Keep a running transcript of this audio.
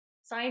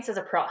science is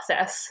a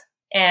process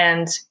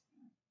and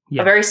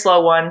a very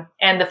slow one.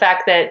 And the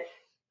fact that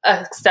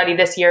a study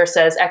this year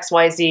says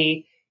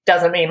XYZ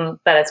doesn't mean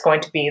that it's going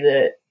to be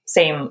the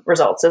same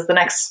results as the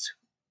next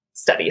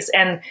studies.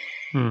 And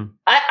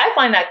I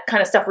find that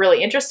kind of stuff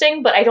really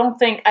interesting, but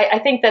I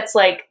think that's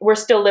like, we're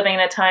still living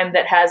in a time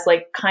that has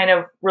like kind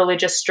of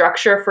religious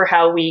structure for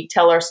how we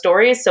tell our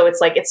stories. So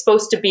it's like, it's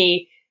supposed to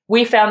be,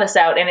 we found this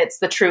out and it's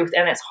the truth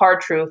and it's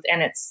hard truth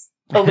and it's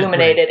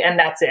illuminated and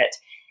that's it.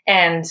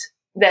 And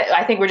that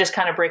I think we're just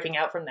kind of breaking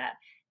out from that.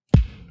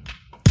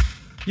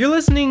 You're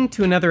listening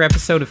to another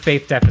episode of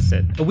Faith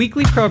Deficit, a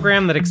weekly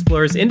program that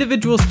explores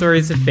individual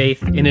stories of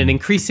faith in an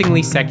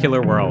increasingly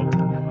secular world.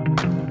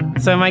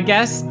 So my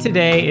guest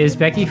today is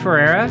Becky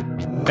Ferreira.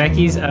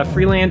 Becky's a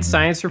freelance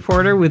science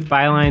reporter with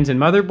bylines in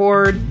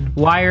Motherboard,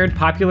 Wired,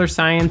 Popular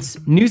Science,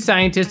 New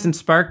Scientist, and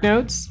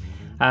Sparknotes.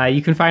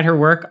 You can find her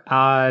work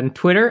on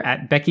Twitter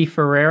at Becky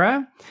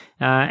Ferreira.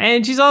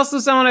 And she's also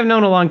someone I've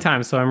known a long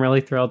time, so I'm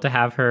really thrilled to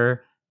have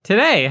her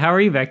today. How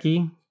are you,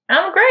 Becky?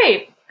 I'm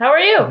great. How are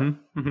you?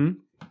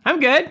 I'm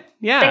good.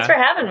 Yeah. Thanks for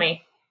having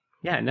me.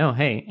 Yeah, no,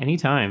 hey,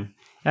 anytime.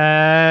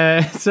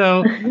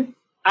 So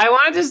I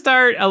wanted to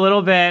start a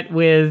little bit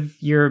with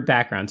your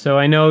background. So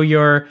I know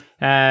you're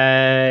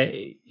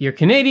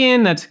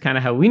Canadian. That's kind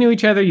of how we knew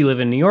each other. You live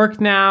in New York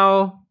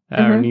now,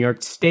 or New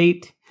York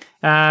State.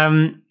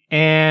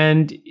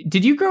 And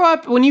did you grow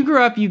up, when you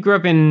grew up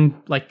in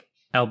like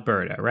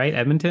Alberta, right?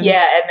 Edmonton?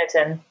 Yeah,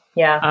 Edmonton.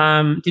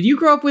 Yeah. Did you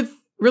grow up with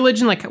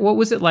religion? Like, what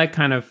was it like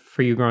kind of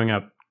for you growing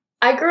up?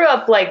 I grew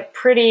up like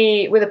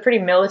with a pretty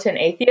militant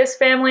atheist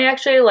family,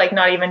 actually, like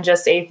not even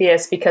just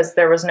atheist because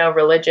there was no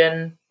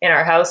religion in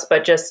our house,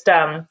 but just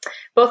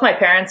both my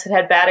parents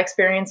had bad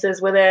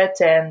experiences with it.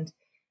 And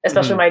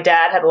especially my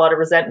dad had a lot of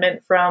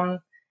resentment from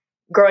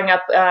growing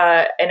up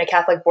in a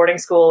Catholic boarding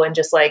school. And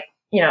just like,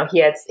 you know, he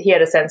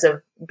had a sense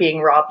of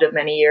being robbed of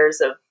many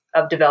years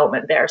of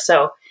development there.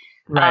 So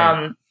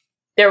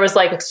there was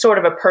like sort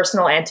of a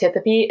personal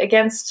antipathy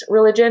against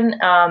religion.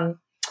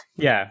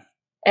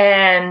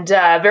 And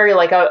very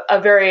like a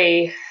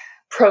very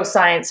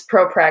pro-science,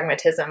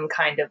 pro-pragmatism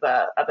kind of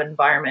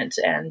environment.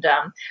 And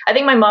I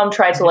think my mom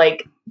tried to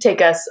like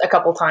take us a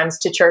couple times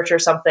to church or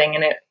something,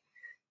 and it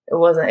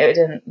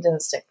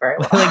didn't stick very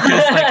well. Like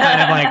just like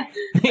kind of like,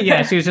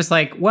 yeah, she was just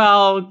like,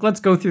 well, let's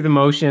go through the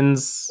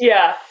motions.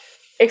 Yeah.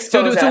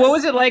 So what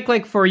was it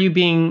like for you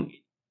being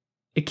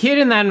a kid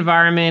in that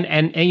environment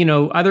and you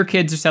know, other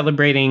kids are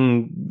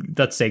celebrating,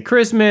 let's say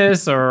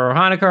Christmas or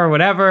Hanukkah or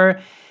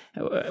whatever?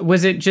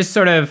 Was it just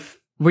sort of,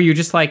 were you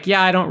just like,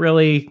 yeah, I don't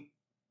really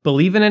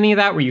believe in any of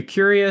that? Were you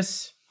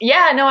curious?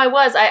 Yeah, no, I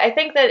was. I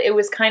think that it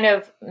was kind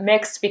of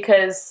mixed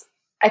because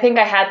I think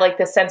I had like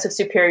this sense of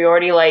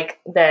superiority, like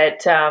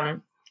that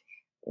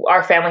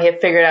our family had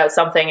figured out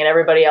something and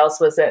everybody else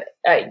was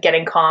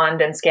getting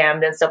conned and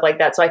scammed and stuff like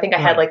that. So I think I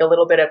had like a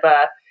little bit of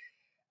a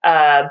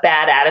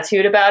bad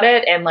attitude about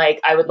it. And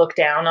like, I would look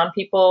down on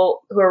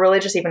people who are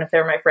religious, even if they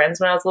were my friends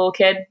when I was a little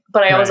kid.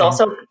 But I was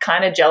also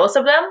kind of jealous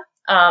of them.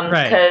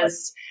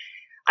 Because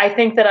I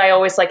think that I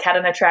always like had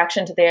an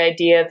attraction to the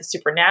idea of the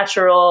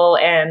supernatural.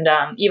 And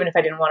even if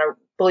I didn't want to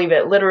believe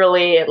it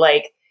literally, it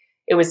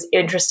was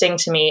interesting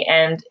to me.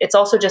 And it's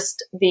also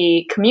just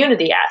the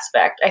community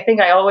aspect. I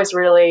think I always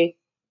really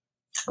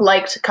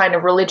liked kind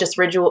of religious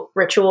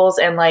rituals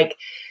and like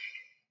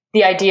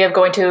the idea of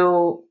going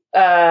to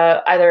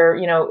either,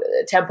 you know,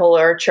 a temple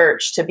or a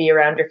church to be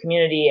around your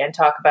community and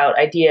talk about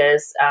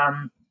ideas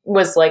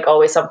was like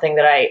always something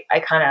that I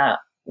kind of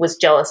was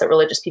jealous that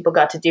religious people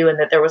got to do and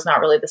that there was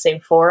not really the same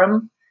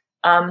forum.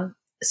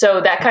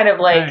 So that kind of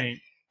like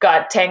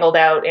got tangled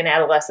out in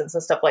adolescence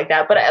and stuff like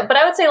that. But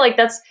I would say like,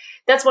 that's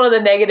one of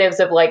the negatives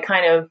of like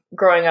kind of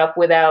growing up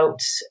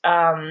without,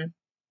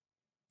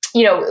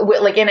 you know,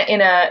 like in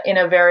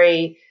a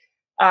very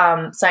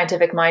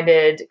scientific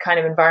minded kind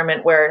of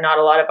environment where not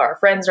a lot of our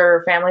friends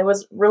or family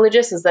was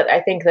religious, is that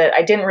I think that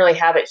I didn't really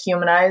have it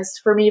humanized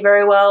for me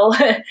very well.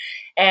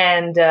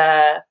 And,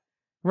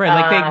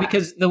 right, like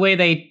because the way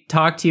they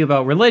talk to you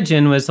about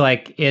religion was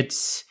like,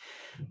 it's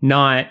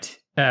not,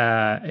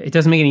 it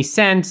doesn't make any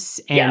sense.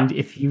 And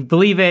if you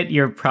believe it,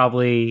 you're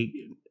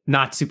probably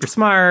not super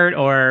smart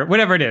or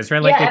whatever it is,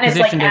 right? Like and it's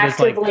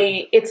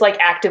like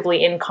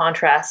actively in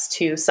contrast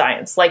to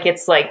science. Like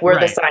it's like we're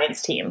the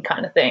science team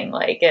kind of thing.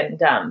 Like, and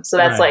so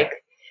that's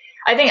like,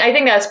 I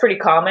think that's pretty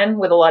common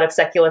with a lot of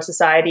secular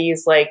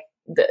societies. Like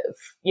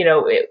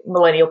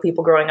millennial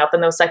people growing up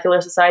in those secular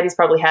societies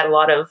probably had a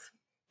lot of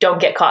don't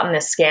get caught in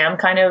this scam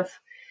kind of,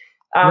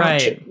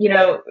 you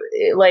know,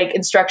 like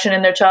instruction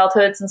in their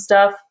childhoods and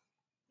stuff.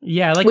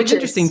 Yeah. Like it's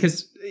interesting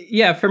because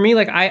for me,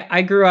 like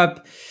I grew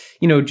up,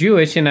 you know,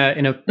 Jewish in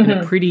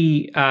a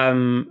pretty, I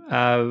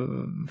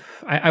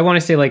want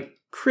to say like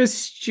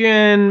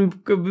Christian.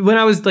 When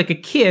I was like a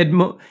kid,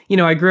 you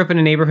know, I grew up in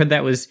a neighborhood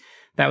that was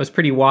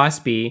pretty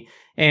waspy.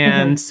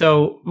 And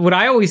so what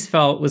I always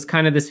felt was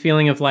kind of this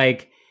feeling of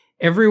like,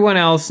 everyone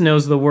else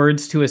knows the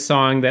words to a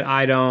song that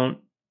I don't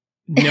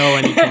know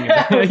anything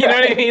about. You know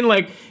what I mean?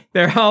 Like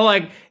they're all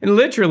like, and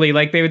literally,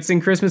 like they would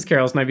sing Christmas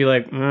carols, and I'd be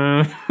like,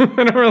 I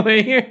don't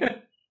really.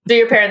 So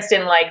your parents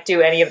didn't like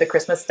do any of the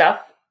Christmas stuff?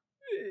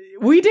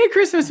 We did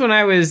Christmas when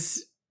I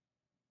was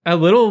a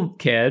little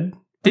kid.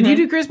 Did you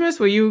do Christmas?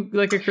 Were you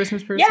like a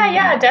Christmas person?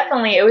 Yeah,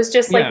 definitely. It was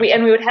just like we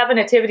would have a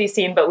nativity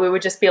scene, but we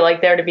would just be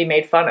like there to be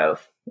made fun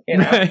of. You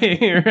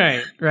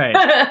know?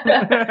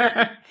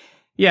 Right.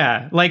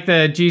 Yeah, like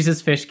the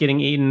Jesus fish getting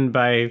eaten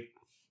by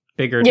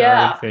bigger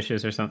darling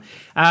fishes or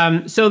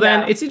something. So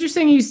then it's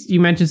interesting you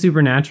mentioned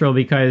Supernatural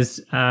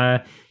because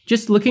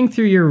just looking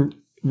through your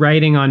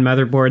writing on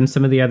Motherboard and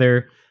some of the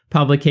other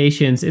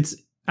publications,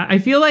 I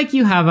feel like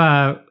you have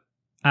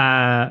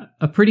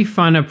a pretty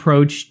fun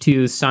approach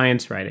to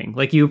science writing.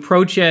 Like you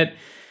approach it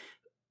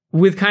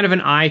with kind of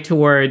an eye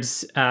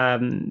towards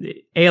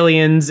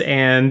aliens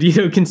and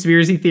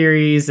conspiracy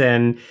theories,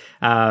 and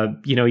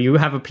you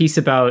have a piece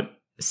about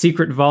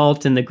secret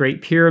vault in the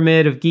Great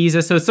Pyramid of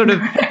Giza. So it's sort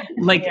of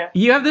like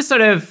you have this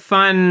sort of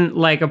fun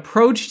like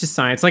approach to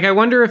science. Like I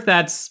wonder if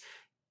that's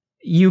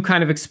you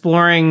kind of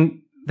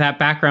exploring that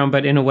background,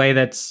 but in a way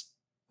that's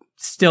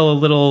still a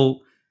little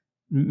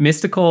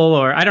mystical,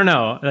 or I don't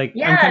know. Like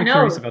I'm kind of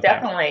curious about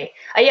definitely.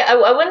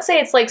 I wouldn't say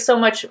it's like so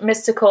much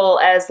mystical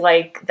as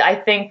like I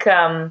think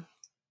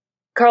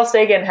Carl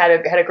Sagan had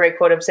a great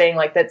quote of saying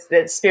like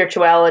that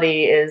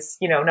spirituality is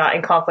not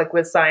in conflict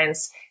with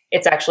science.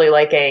 It's actually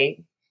like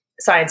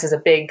science is a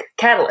big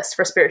catalyst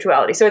for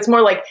spirituality. So it's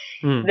more like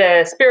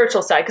the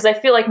spiritual side, because I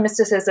feel like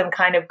mysticism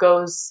kind of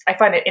I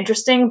find it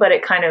interesting, but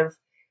it kind of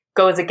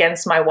goes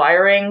against my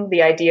wiring.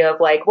 The idea of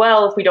like,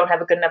 well, if we don't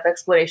have a good enough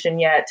explanation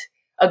yet,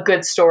 a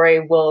good story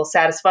will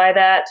satisfy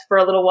that for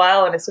a little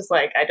while. And it's just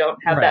like, I don't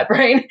have that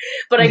brain,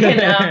 but I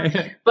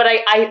can, but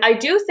I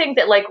do think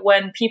that like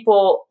when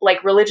people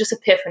like religious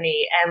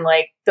epiphany and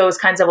like those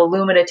kinds of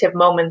illuminative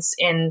moments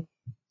in,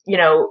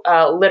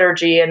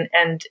 liturgy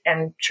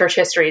and church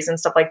histories and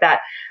stuff like that,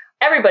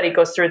 everybody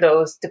goes through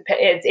those.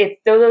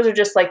 Those are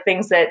just like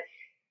things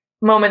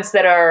moments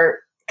that are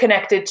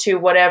connected to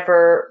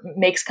whatever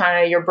makes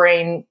kind of your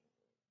brain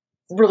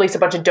release a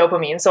bunch of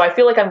dopamine. So I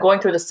feel like I'm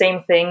going through the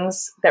same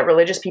things that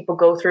religious people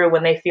go through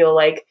when they feel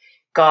like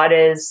God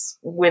is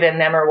within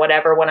them or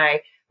whatever. When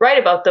I write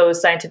about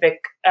those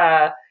scientific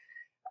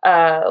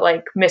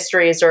like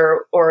mysteries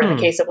or in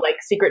the case of like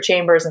secret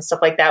chambers and stuff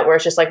like that, where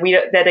it's just like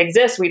that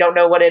exists, we don't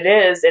know what it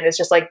is, and it's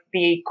just like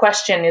the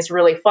question is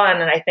really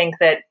fun. And I think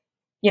that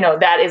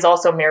that is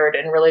also mirrored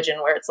in religion,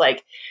 where it's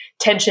like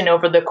tension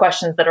over the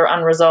questions that are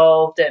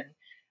unresolved,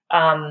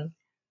 and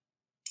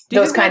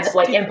those kinds of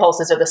like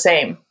impulses are the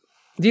same.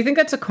 Do you think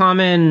that's a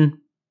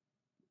common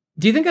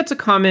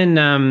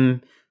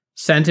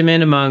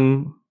sentiment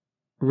among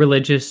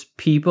religious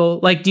people?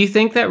 Like, do you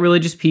think that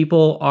religious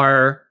people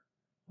are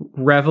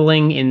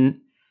reveling in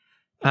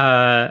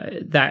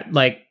that,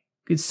 like,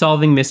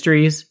 solving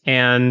mysteries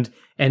and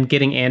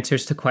getting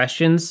answers to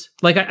questions?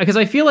 Like, because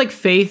I feel like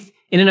faith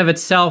in and of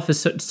itself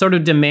is sort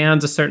of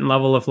demands a certain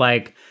level of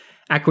like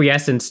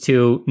acquiescence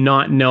to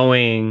not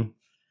knowing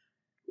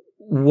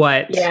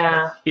what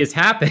is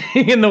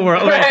happening in the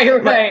world.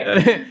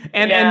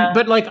 Right.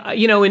 But like,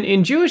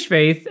 in Jewish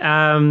faith,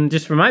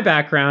 just from my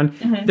background,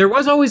 there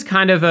was always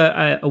kind of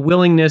a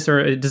willingness or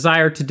a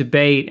desire to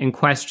debate and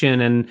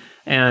question,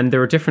 and there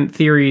were different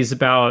theories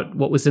about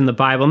what was in the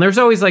Bible. And there's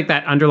always like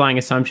that underlying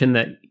assumption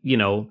that,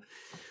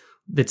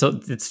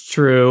 it's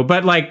true,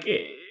 but like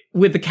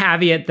with the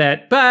caveat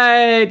that,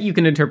 but you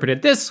can interpret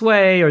it this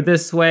way or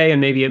this way, and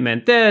maybe it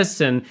meant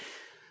this. And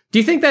do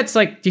you think that's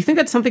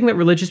something that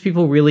religious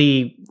people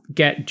really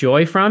get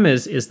joy from?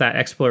 Is that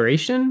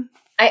exploration?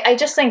 I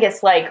just think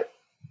it's like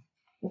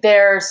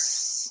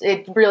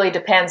it really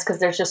depends, because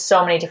there's just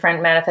so many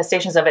different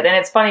manifestations of it. And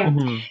it's funny,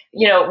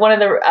 one of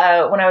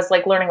the when I was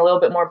like learning a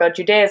little bit more about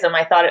Judaism,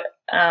 I thought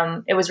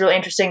it was really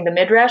interesting, the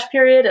Midrash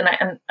period, and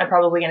I'm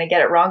probably going to get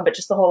it wrong, but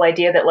just the whole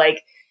idea that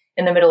like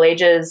in the Middle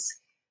Ages,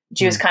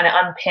 Jews kind of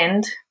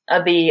unpinned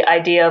the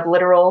idea of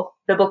literal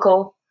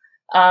biblical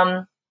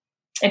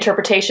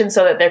interpretation,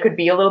 so that there could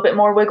be a little bit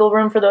more wiggle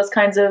room for those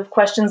kinds of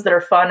questions that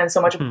are fun. And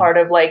so much a part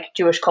of like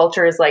Jewish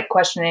culture is like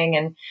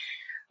questioning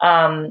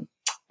and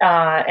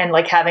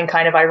like having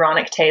kind of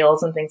ironic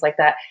tales and things like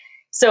that.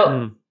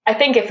 So I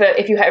think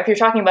if you're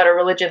talking about a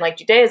religion like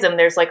Judaism,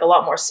 there's like a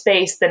lot more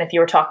space than if you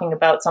were talking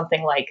about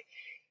something like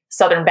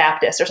Southern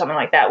Baptist or something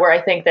like that, where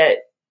I think that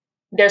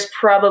there's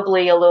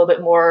probably a little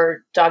bit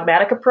more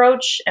dogmatic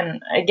approach.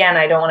 And again,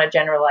 I don't want to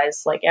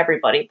generalize like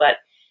everybody, but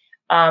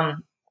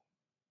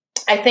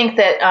I think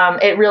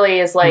that it really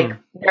is like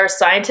there are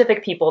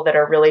scientific people that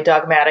are really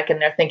dogmatic in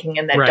their thinking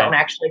and that don't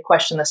actually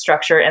question the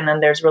structure. And then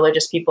there's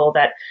religious people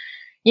that,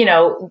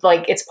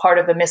 like it's part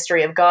of the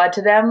mystery of God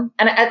to them.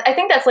 And I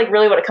think that's like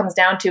really what it comes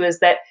down to, is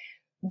that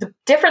the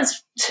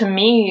difference to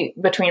me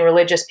between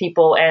religious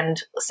people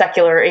and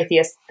secular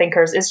atheist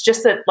thinkers is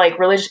just that like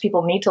religious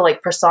people need to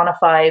like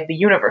personify the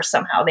universe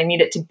somehow. They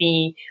need it to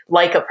be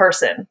like a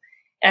person.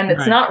 And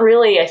it's not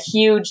really a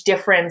huge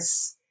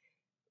difference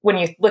when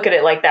you look at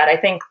it like that. I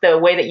think the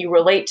way that you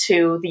relate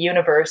to the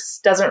universe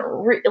doesn't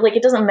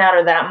it doesn't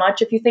matter that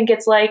much if you think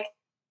it's like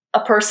a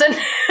person,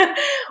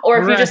 or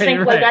if you just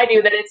think like I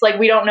do, that it's like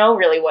we don't know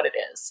really what it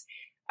is,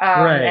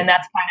 and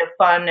that's kind of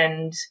fun.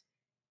 And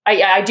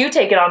I do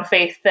take it on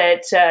faith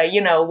that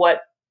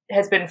what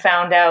has been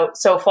found out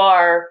so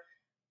far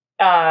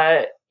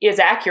is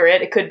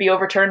accurate. It could be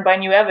overturned by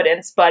new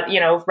evidence, but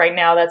right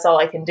now that's all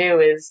I can do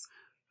is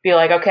be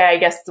like, okay, I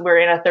guess we're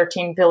in a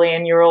 13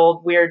 billion year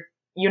old weird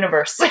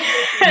universe.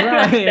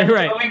 That's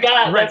what we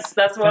got.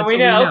 That's what we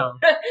know.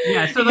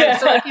 Yeah. So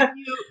like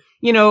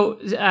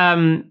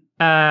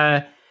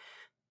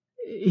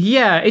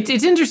if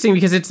it's interesting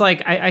because it's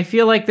like I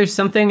feel like there's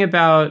something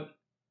about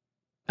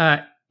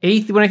when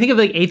I think of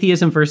like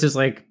atheism versus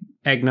like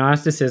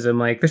agnosticism,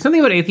 like there's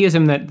something about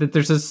atheism that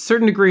there's a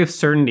certain degree of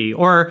certainty,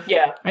 or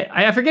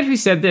I forget who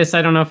said this.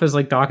 I don't know if it was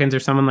like Dawkins or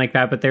someone like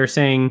that, but they're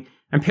saying,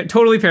 I'm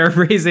totally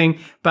paraphrasing,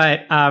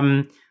 but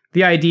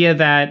the idea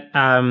that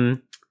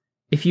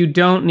if you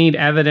don't need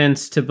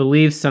evidence to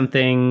believe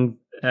something,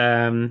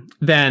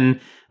 then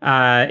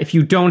if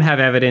you don't have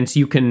evidence,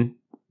 you can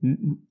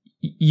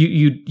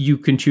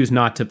choose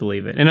not to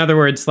believe it. In other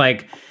words,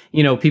 like,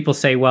 people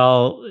say,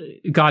 well,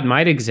 God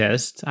might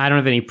exist. I don't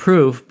have any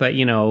proof, but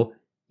you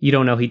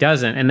don't know he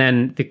doesn't. And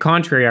then the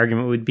contrary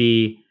argument would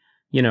be,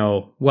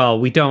 well,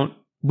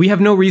 we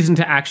have no reason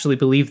to actually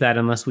believe that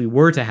unless we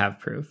were to have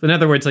proof. In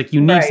other words, like you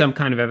need some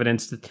kind of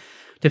evidence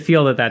to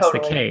feel that that's the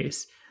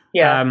case.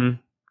 Yeah.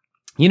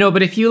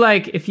 But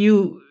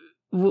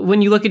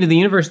when you look into the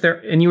universe there,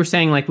 and you were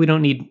saying like, we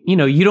don't need,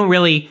 you don't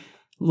really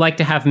like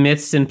to have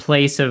myths in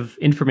place of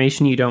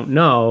information you don't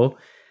know.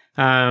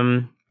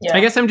 I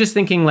guess I'm just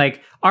thinking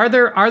like, are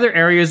there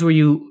areas where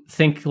you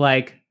think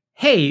like,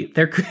 hey,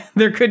 there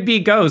could be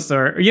ghosts,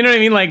 or you know what I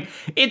mean? Like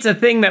it's a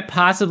thing that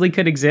possibly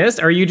could exist.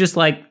 Or are you just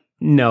like,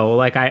 no,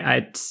 like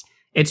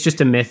it's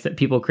just a myth that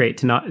people create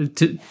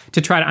to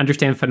try to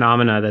understand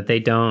phenomena that they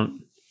don't.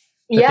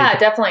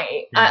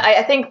 Definitely. Yeah.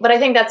 I think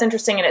that's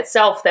interesting in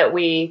itself that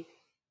we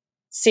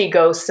see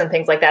ghosts and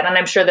things like that. And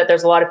I'm sure that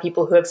there's a lot of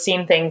people who have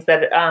seen things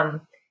that,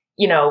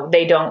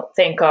 they don't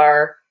think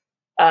are,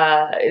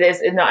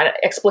 is not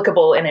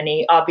explicable in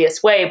any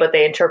obvious way, but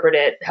they interpret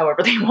it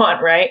however they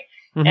want. Right.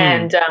 Mm-hmm.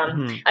 And,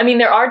 I mean,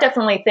 there are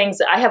definitely things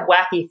that I have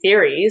wacky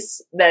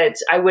theories that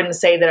I wouldn't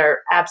say that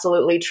are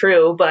absolutely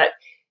true, but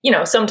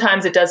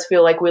sometimes it does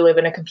feel like we live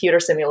in a computer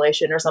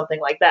simulation or something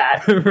like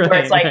that, where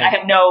it's like, I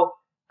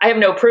have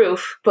no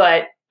proof,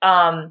 but,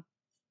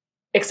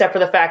 except for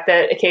the fact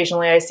that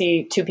occasionally I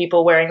see two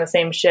people wearing the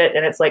same shit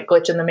and it's like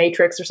glitch in the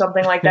matrix or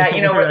something like that.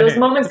 Where those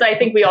moments that I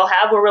think we all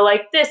have where we're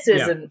like, this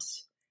isn't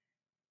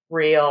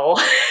real.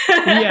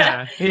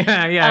 Yeah.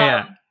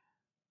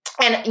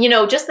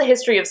 And, just the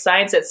history of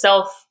science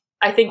itself,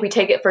 I think we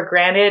take it for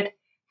granted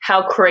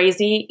how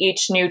crazy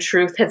each new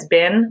truth has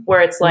been,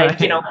 where it's like,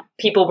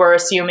 people were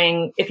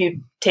assuming, if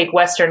you take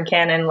Western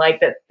canon,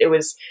 like that it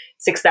was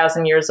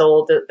 6,000 years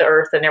old, the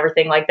Earth and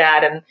everything like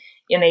that. And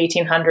in the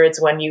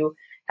 1800s, when you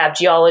have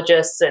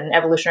geologists and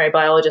evolutionary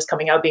biologists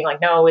coming out being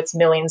like, no, it's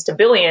millions to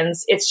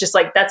billions. It's just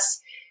like,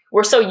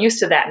 we're so used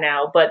to that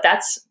now, but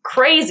that's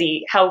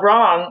crazy how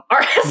wrong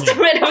our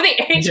estimate of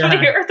the age of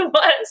the Earth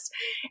was.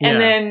 And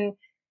then,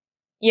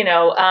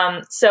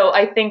 so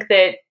I think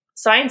that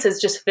science is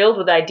just filled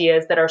with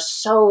ideas that are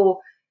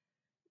so,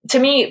 to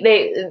me,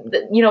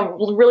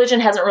 religion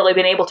hasn't really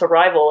been able to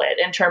rival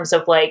it in terms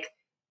of like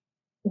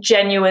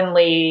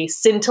genuinely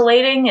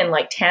scintillating and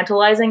like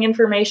tantalizing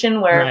information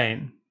where,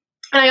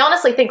 and I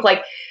honestly think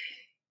like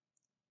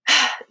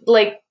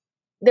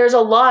there's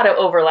a lot of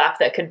overlap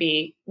that could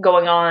be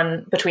going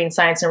on between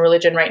science and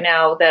religion right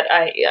now that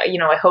I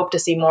hope to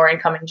see more in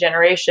coming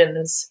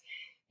generations,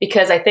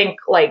 because I think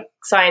like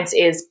science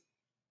is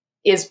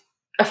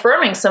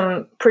affirming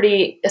some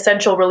pretty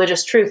essential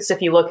religious truths.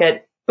 If you look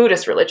at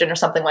Buddhist religion or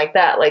something like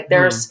that, like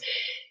there's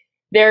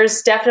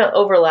definite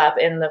overlap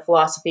in the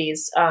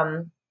philosophies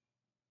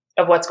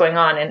of what's going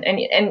on.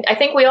 And I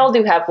think we all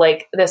do have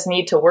like this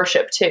need to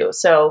worship too.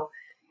 So,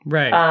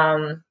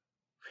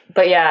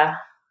 but yeah,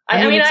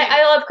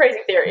 I love crazy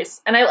theories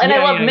and I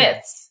love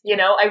myths,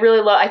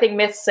 I think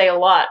myths say a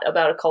lot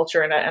about a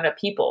culture and a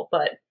people,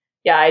 but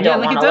I don't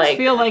want to it does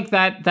feel like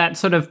that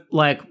sort of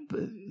like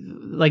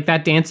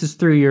that dances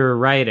through your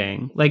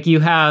writing. Like you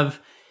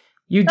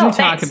do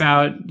talk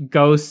about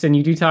ghosts, and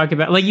you do talk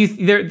about like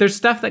there's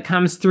stuff that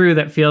comes through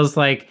that feels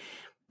like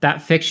that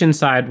fiction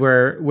side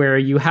where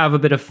you have a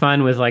bit of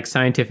fun with like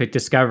scientific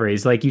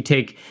discoveries. Like you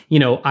take,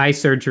 eye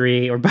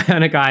surgery or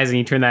bionic eyes and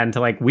you turn that into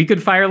like, we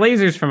could fire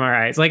lasers from our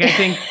eyes. Like I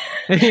think,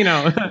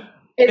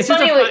 it's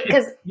funny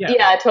because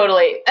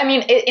totally. I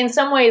mean, in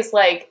some ways,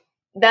 like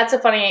that's a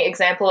funny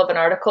example of an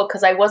article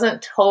because I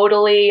wasn't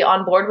totally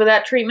on board with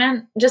that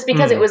treatment just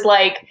because it was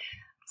like,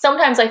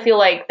 sometimes I feel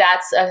like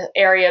that's an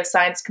area of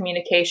science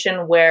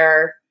communication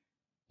where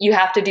you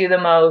have to do the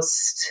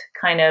most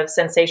kind of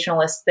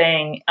sensationalist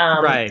thing.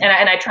 And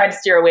I try to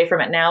steer away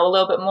from it now a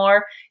little bit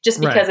more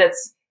just because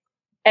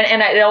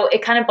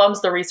it kind of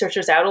bums the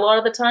researchers out a lot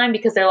of the time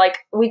because they're like,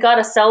 we got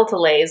a cell to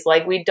lasers.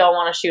 Like, we don't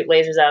want to shoot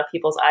lasers out of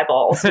people's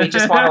eyeballs. We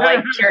just want to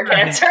like cure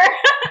cancer.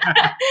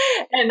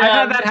 And I've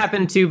had that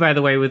happen too, by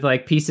the way, with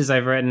like pieces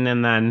I've written,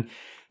 and then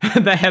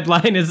the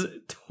headline is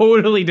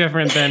totally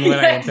different than what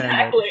I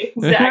intended.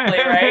 Exactly,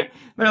 right?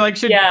 They're like,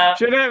 should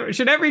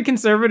every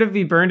conservative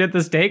be burned at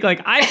the stake? Like,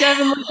 I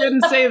definitely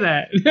didn't say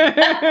that.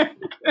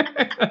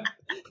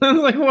 I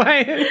was like,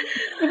 why?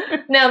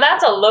 Now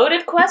that's a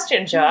loaded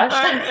question, Josh.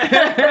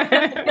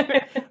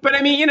 But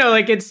I mean, you know,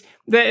 like it's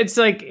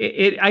like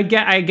I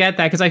get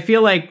that, because I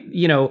feel like,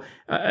 you know,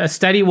 a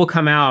study will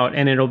come out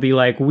and it'll be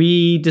like,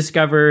 we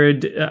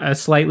discovered a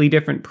slightly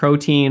different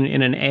protein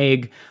in an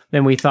egg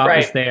than we thought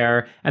was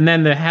there, and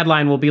then the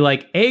headline will be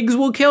like, eggs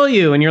will kill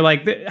you, and you're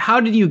like, how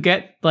did you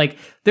get, like,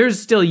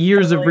 there's still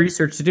years of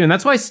research to do, and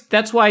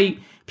that's why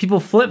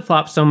people flip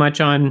flop so much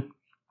on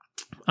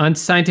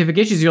scientific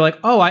issues. You're like,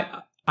 oh,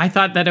 I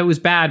thought that it was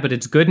bad, but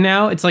it's good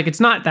now. It's like, it's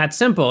not that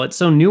simple. It's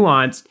so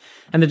nuanced,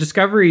 and the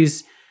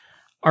discoveries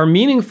are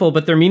meaningful,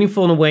 but they're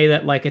meaningful in a way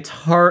that, like,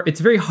 it's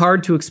very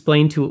hard to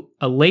explain to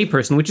a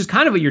layperson, which is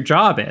kind of what your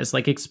job is,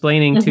 like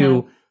explaining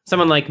to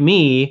someone like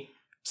me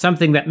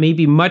something that may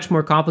be much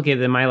more complicated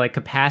than my like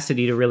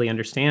capacity to really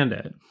understand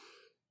it.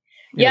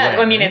 Yeah,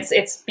 I mean,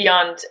 it's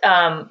beyond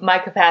my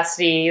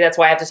capacity. That's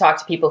why I have to talk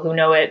to people who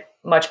know it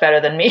much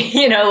better than me.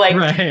 You know, like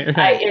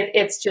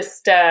it's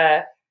just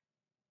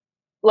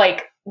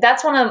like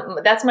that's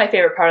my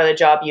favorite part of the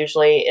job.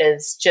 Usually,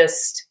 is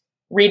just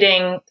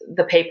reading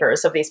the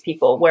papers of these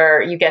people,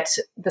 where you get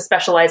the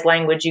specialized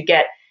language. You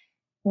get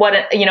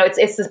what, you know.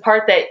 It's the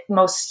part that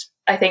most,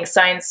 I think,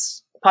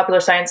 popular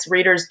science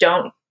readers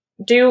don't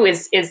do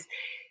is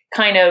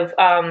kind of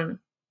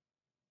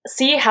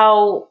see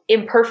how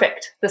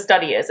imperfect the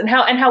study is, and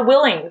how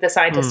willing the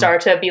scientists are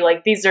to be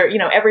like, these are, you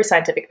know, every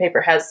scientific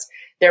paper has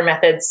their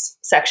methods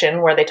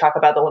section where they talk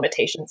about the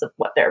limitations of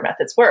what their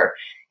methods were.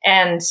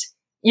 And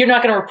you're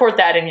not going to report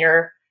that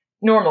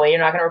normally you're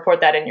not going to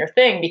report that in your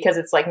thing, because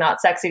it's like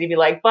not sexy to be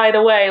like, by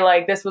the way,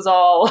 like, this was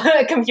all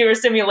computer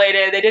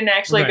simulated. They didn't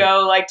actually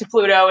go like to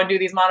Pluto and do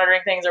these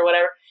monitoring things or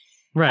whatever.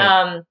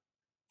 Right.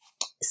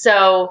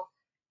 So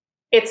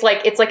it's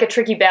like a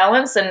tricky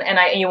balance,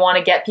 and you want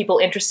to get people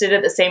interested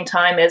at the same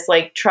time as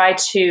like try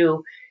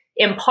to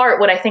impart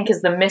what I think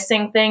is the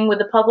missing thing with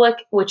the public,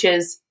 which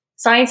is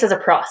science as a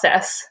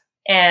process,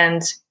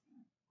 and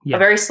a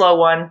very slow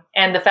one.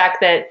 And the fact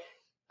that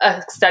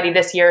a study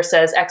this year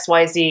says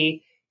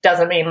XYZ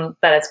doesn't mean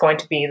that it's going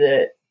to be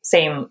the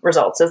same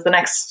results as the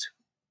next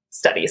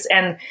studies.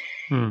 And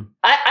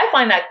I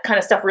find that kind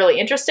of stuff really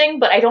interesting,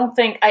 but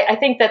I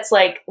think that's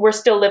like, we're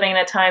still living in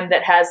a time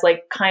that has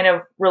like kind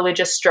of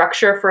religious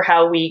structure for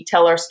how we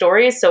tell our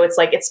stories. So it's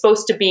like, it's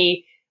supposed to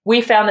be, we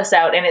found this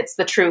out and it's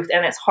the truth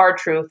and it's hard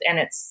truth and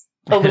it's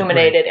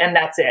illuminated and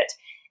that's it.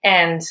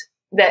 And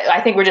that, I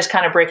think we're just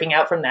kind of breaking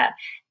out from that.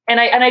 And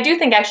I do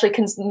think actually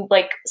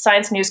like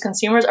science news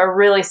consumers are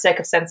really sick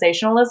of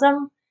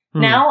sensationalism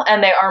now.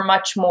 And they are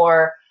much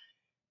more,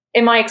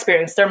 in my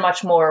experience, they're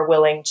much more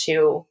willing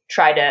to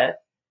try to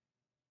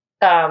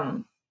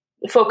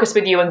focus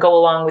with you and go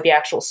along with the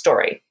actual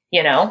story,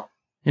 you know?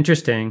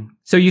 Interesting.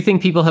 So you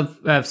think people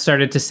have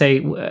started to say,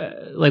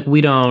 like,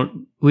 we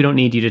don't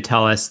need you to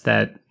tell us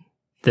that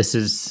this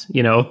is,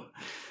 you know,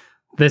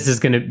 this is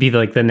going to be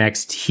like the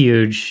next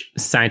huge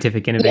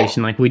scientific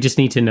innovation. Like, we just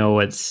need to know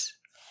what's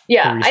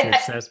the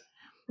research says.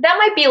 That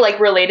might be like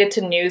related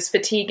to news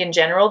fatigue in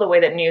general, the way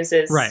that news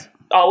is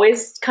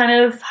always kind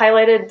of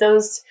highlighted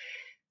those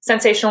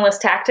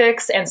sensationalist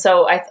tactics. And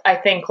so I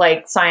think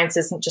like science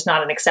is just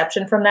not an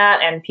exception from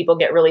that. And people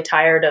get really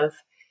tired of,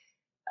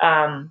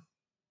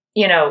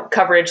 you know,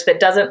 coverage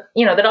that doesn't,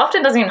 you know, that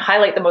often doesn't even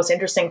highlight the most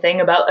interesting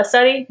thing about a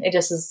study. It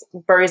just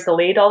buries the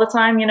lead all the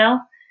time, you know?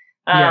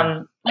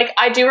 Like,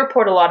 I do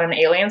report a lot on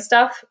alien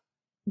stuff,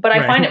 but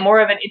I find it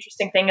more of an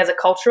interesting thing as a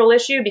cultural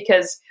issue,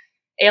 because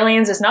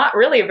aliens is not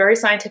really a very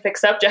scientific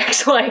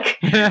subject. Like,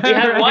 we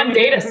have one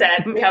data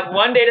set. We have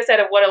one data set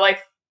of what a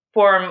life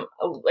form,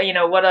 you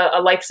know, what a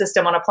life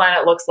system on a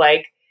planet looks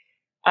like.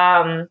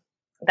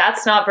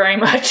 That's not very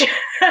much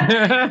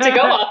to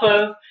go off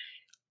of.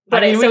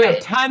 But I mean, we have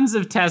tons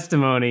of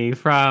testimony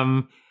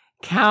from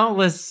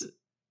countless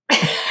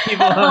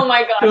people oh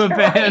my gosh, who have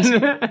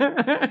been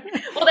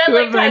well, that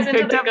like ties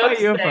into the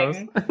ghost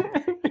thing.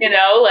 You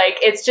know, like,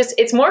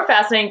 it's more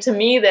fascinating to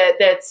me that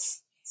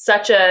that's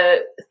such a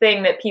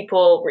thing that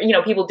people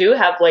do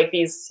have like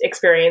these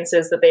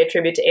experiences that they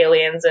attribute to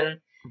aliens. And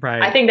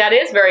I think that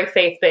is very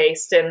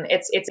faith-based. And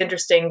it's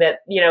interesting that,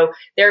 you know,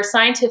 there are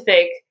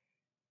scientific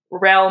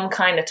realm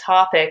kind of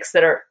topics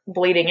that are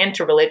bleeding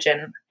into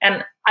religion.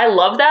 And I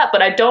love that,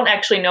 but I don't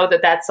actually know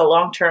that that's a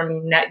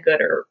long-term net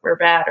good or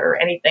bad or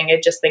anything. I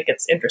just think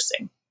it's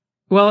interesting.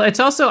 Well, it's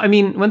also, I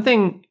mean, one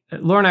thing,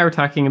 Laura and I were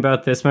talking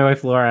about this, my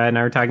wife Laura and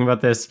I were talking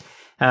about this,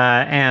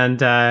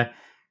 and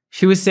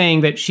she was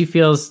saying that she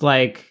feels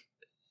like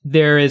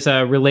there is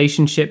a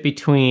relationship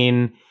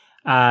between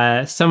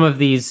some of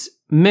these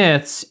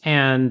myths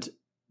and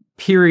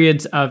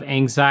periods of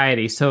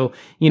anxiety. So,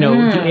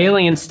 the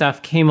alien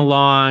stuff came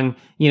along,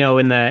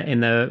 in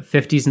the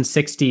 50s and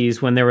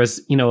 60s when there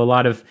was, a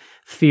lot of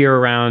fear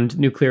around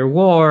nuclear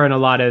war and a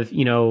lot of,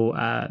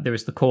 there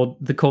was the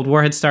Cold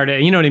War had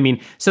started, you know what I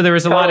mean? So there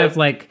was a lot of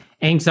like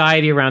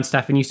anxiety around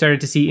stuff, and you started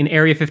to see in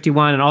Area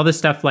 51 and all this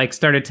stuff like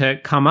started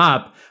to come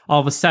up all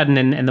of a sudden.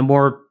 And the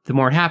more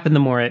it happened, the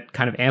more it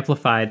kind of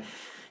amplified.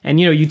 And,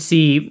 you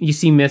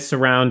see myths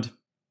around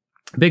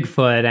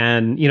Bigfoot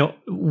and,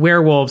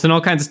 werewolves and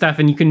all kinds of stuff.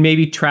 And you can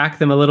maybe track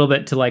them a little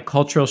bit to like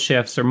cultural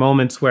shifts or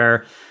moments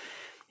where,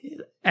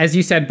 as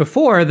you said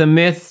before, the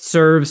myth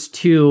serves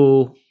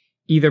to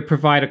either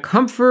provide a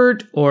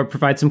comfort or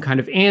provide some kind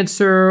of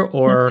answer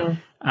or,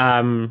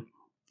 and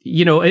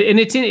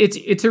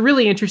it's a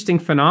really interesting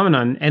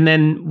phenomenon. And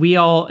then we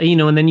all,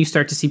 and then you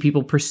start to see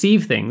people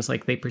perceive things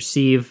like they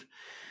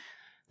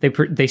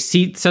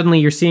see, suddenly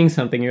you're seeing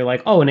something, you're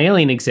like, oh, an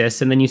alien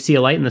exists. And then you see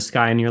a light in the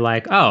sky and you're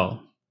like, oh,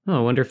 I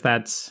wonder if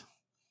that's,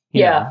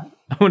 I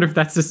wonder if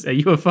that's a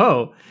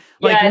UFO.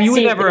 Like you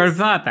would never have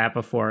thought that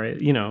before,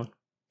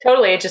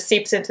 Totally. It just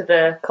seeps into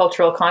the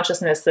cultural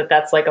consciousness that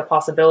that's like a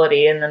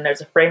possibility. And then there's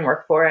a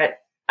framework for it.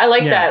 I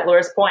like that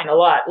Laura's point a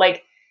lot.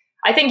 Like,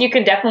 I think you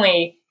can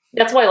definitely,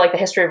 that's why like the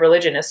history of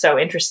religion is so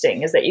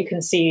interesting, is that you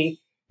can see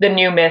the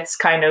new myths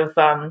kind of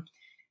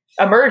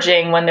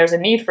emerging when there's a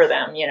need for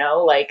them,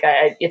 like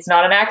it's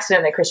not an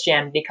accident that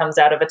Christianity comes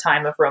out of a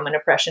time of Roman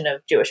oppression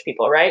of Jewish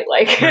people, right?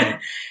 Like,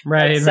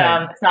 it's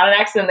not an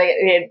accident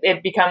that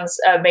it becomes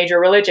a major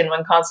religion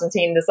when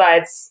Constantine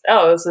decides,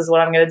 oh, this is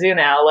what I'm going to do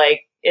now.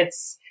 Like,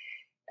 it's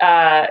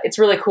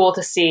really cool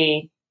to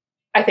see,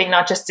 I think,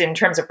 not just in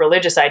terms of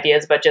religious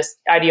ideas, but just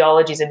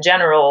ideologies in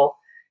general,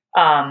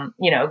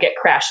 get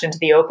crashed into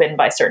the open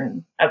by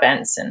certain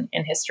events in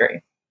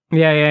history.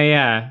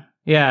 Yeah,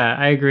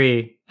 I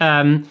agree.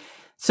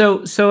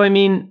 So I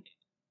mean,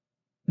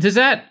 does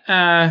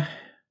that,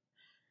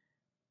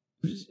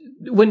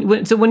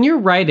 when you're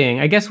writing,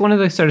 I guess one of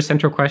the sort of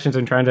central questions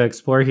I'm trying to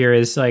explore here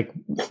is like,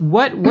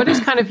 what is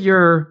kind of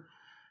your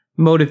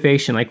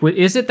motivation? Like,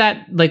 is it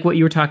that, like what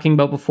you were talking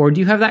about before, do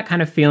you have that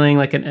kind of feeling,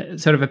 like a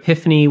sort of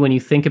epiphany when you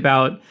think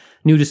about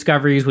new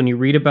discoveries, when you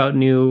read about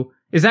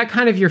is that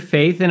kind of your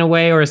faith in a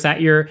way, or is that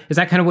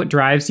kind of what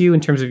drives you in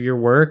terms of your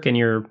work and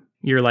your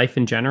life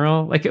in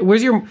general? Like, is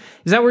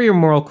that where your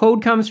moral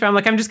code comes from?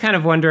 Like, I'm just kind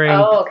of wondering.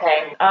 Oh,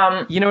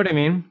 okay. You know what I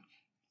mean?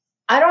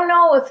 I don't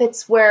know if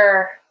it's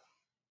where,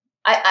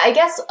 I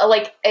guess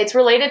like it's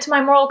related to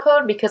my moral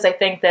code, because I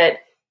think that,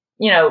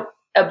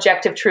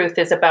 objective truth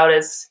is about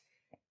as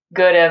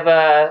good of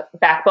a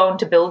backbone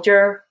to build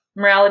your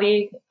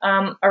morality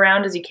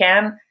around as you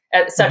can,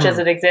 such as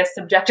it exists,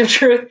 objective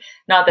truth.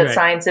 Not that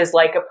science is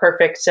like a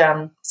perfect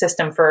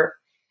system for,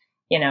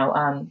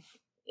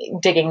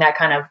 digging that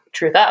kind of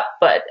truth up,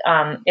 but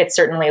it's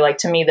certainly, like,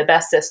 to me, the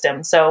best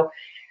system. So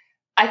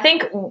I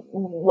think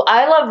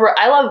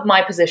I love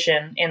my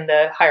position in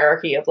the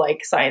hierarchy of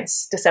like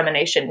science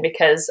dissemination,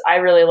 because I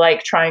really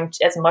like trying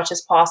as much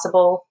as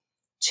possible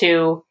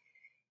to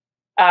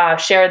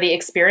share the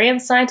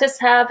experience scientists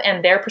have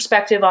and their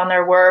perspective on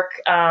their work,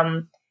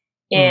 and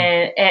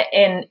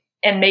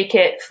make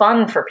it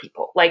fun for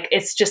people. Like,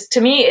 it's just,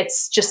 to me,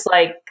 it's just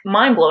like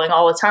mind blowing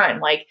all the time.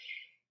 Like,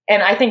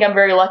 and I think I'm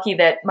very lucky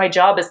that my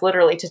job is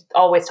literally to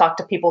always talk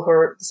to people who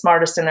are the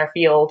smartest in their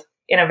field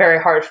in a very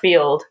hard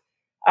field,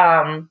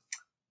 and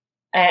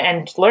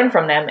learn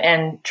from them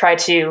and try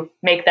to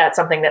make that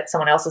something that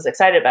someone else is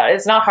excited about.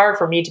 It's not hard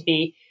for me to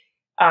be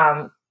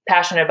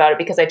passionate about it,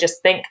 because I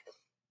just think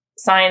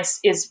science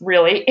is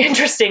really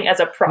interesting as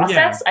a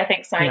process. I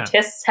think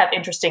scientists have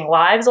interesting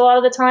lives a lot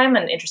of the time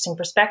and interesting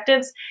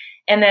perspectives.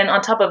 And then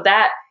on top of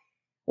that,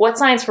 what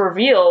science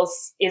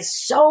reveals is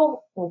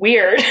so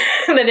weird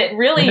that it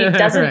really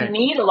doesn't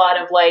need a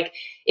lot of, like,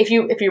 if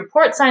you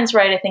report science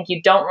right, I think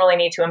you don't really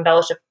need to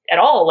embellish it at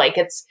all. Like,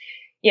 it's,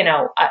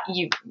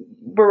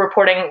 we're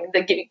reporting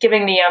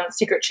giving the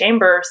secret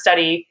chamber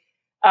study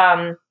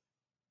as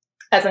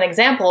an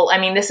example. I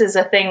mean, this is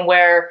a thing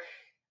where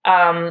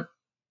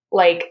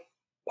like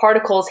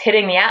particles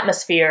hitting the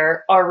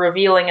atmosphere are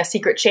revealing a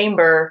secret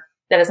chamber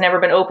that has never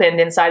been opened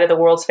inside of the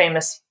world's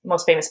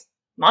most famous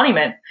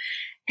monument.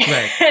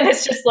 Right. And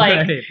it's just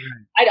like,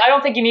 I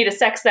don't think you need to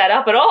sex that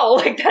up at all.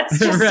 Like, that's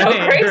just so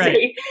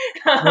crazy.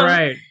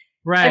 Right.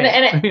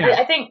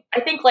 I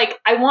think like,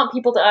 I want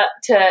people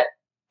to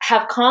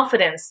have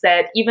confidence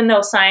that even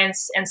though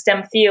science and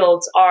STEM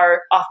fields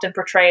are often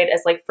portrayed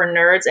as like for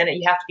nerds, and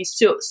you have to be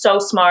so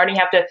smart, and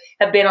you have to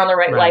have been on the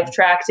right life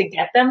track to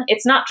get them,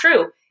 it's not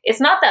true. It's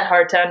not that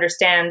hard to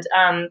understand.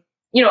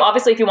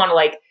 Obviously, if you want to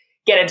like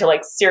get into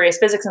like serious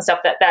physics and stuff,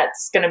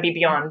 that's going to be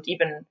beyond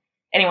even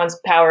anyone's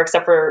power,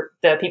 except for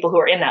the people who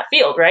are in that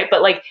field, right?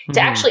 But like to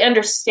actually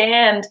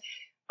understand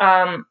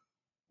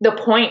the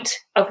point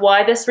of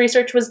why this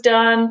research was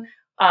done,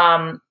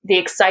 the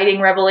exciting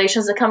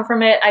revelations that come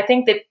from it, I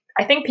think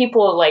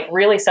people like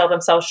really sell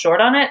themselves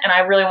short on it, and I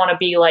really want to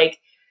be like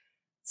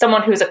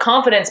someone who's a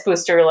confidence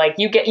booster. Like,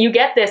 you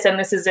get this, and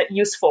this is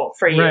useful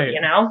for you,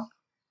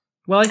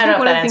 Well, I think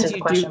one of the things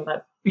you do.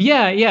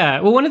 Yeah.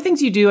 Well, one of the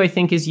things you do, I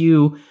think, is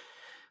you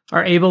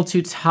are able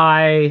to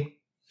tie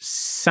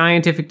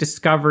scientific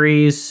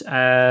discoveries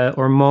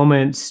or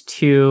moments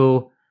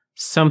to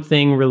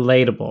something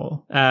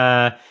relatable.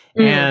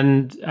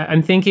 And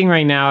I'm thinking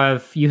right now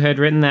of, you had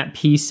written that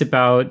piece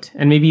about,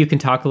 and maybe you can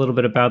talk a little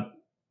bit about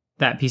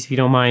that piece if you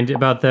don't mind,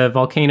 about the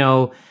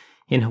volcano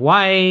in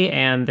Hawaii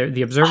and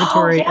the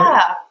observatory. Oh,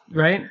 yeah.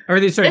 Right? Or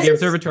the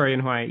observatory in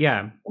Hawaii.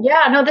 Yeah.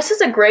 Yeah, no, this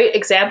is a great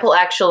example,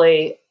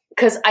 actually,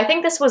 because I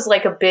think this was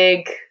like a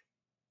big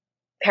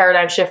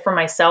paradigm shift for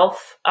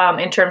myself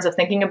in terms of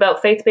thinking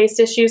about faith-based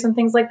issues and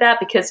things like that,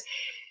 because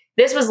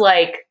this was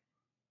like,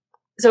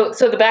 so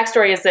the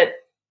backstory is that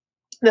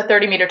the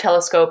 30-meter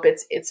telescope,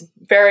 it's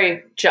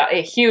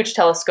a huge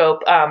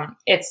telescope.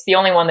 It's the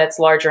only one that's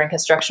larger in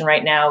construction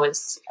right now,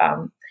 is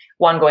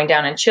one going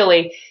down in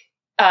Chile.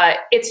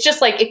 It's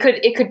just like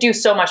it could do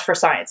so much for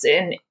science,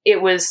 and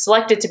it was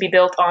selected to be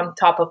built on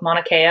top of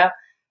Mauna Kea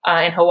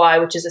in Hawaii,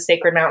 which is a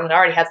sacred mountain that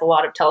already has a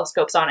lot of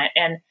telescopes on it.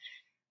 And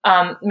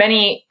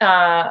many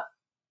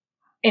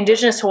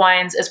indigenous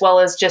Hawaiians, as well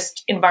as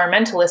just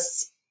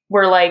environmentalists,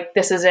 were like,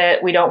 "This is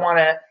it. We don't want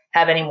to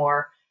have any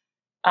more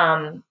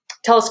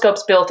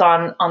telescopes built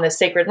on this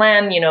sacred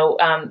land.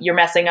 You're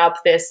messing up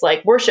this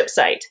like worship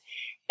site."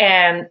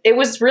 And it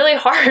was really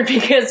hard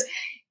because,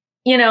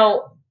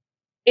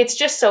 it's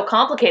just so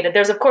complicated.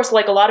 There's, of course,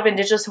 like a lot of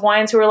indigenous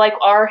Hawaiians who are like,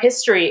 our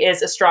history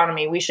is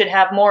astronomy. We should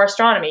have more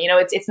astronomy.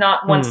 It's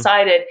not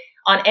one-sided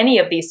on any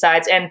of these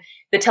sides. And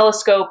the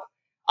telescope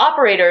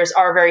operators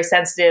are very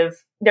sensitive.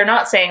 They're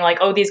not saying like,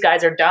 oh, these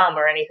guys are dumb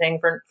or anything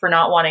for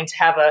not wanting to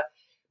have a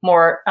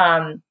more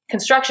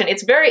construction.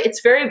 It's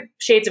very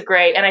shades of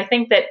gray. And I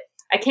think that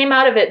I came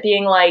out of it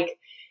being like,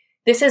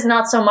 this is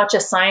not so much a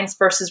science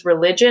versus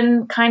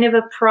religion kind of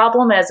a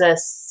problem as a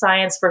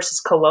science versus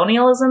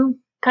colonialism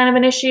kind of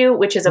an issue,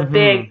 which is a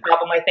big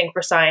problem, I think,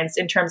 for science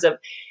in terms of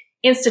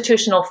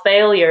institutional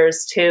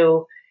failures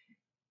to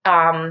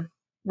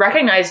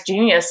recognize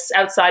genius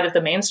outside of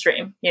the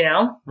mainstream,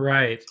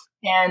 Right.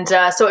 And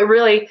so it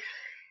really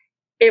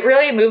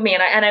moved me.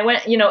 And I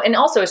went, and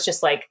also it's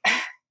just like,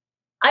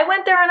 I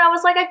went there and I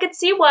was like, I could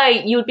see why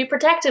you would be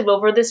protective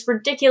over this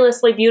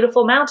ridiculously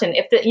beautiful mountain.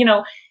 If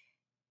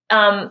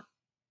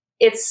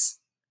it's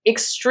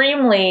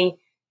extremely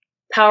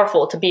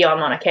powerful to be on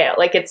Mauna Kea.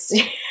 Like it's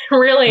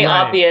really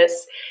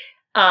obvious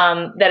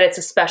that it's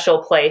a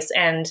special place.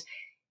 And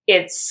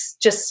it's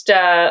just,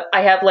 I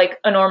have like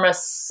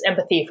enormous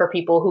empathy for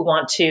people who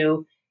want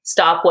to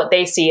stop what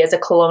they see as a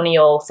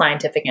colonial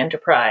scientific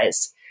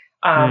enterprise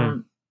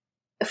from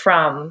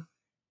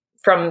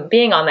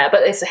being on that.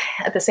 But it's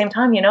at the same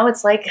time,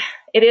 it's like,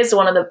 it is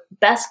one of the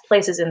best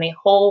places in the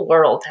whole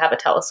world to have a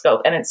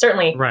telescope. And it's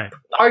certainly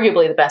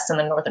arguably the best in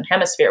the Northern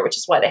Hemisphere, which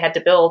is why they had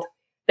to build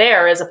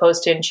there as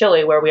opposed to in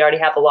Chile, where we already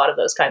have a lot of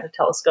those kinds of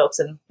telescopes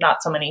and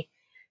not so many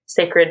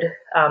sacred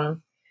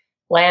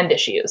land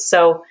issues.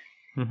 So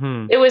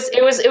it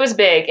was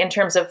big in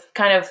terms of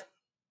kind of,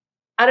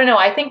 I don't know.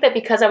 I think that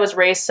because I was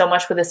raised so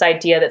much with this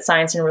idea that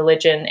science and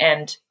religion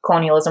and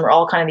colonialism are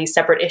all kind of these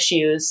separate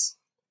issues,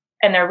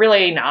 and they're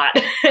really not.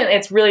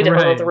 It's really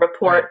difficult to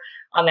report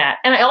on that.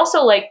 And I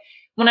also like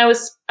when I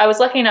was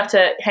lucky enough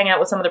to hang out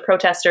with some of the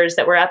protesters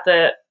that were at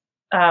the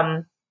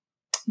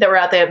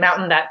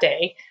mountain that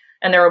day,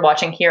 and they were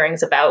watching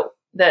hearings about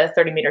the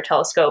 30-meter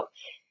telescope.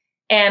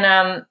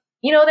 And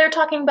they're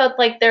talking about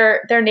like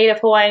their native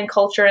Hawaiian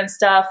culture and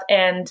stuff.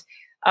 And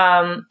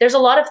there's a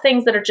lot of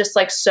things that are just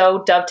like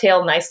so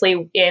dovetail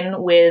nicely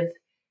in with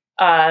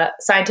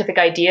scientific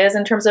ideas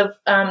in terms of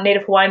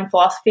native Hawaiian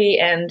philosophy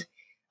and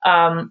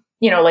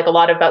like a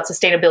lot about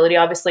sustainability.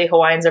 Obviously,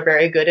 Hawaiians are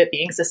very good at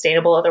being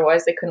sustainable.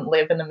 Otherwise, they couldn't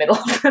live in the middle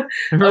of the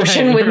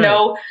ocean with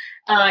no,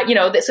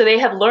 so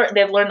they've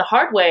learned the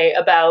hard way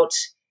about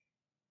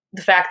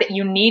the fact that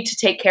you need to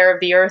take care of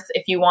the earth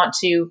if you want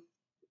to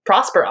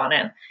prosper on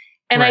it.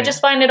 And I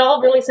just find it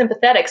all really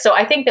sympathetic. So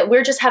I think that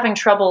we're just having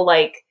trouble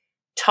like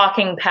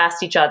talking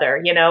past each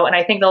other, and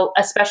I think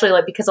especially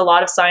like because a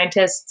lot of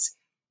scientists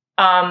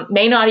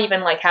may not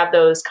even like have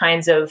those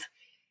kinds of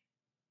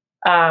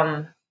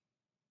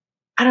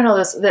I don't know,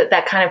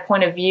 that kind of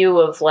point of view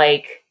of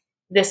like,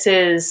 this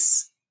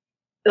is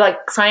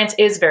like science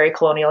is very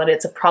colonial and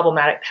it's a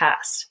problematic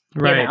past,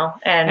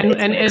 and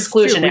it's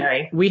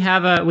exclusionary. We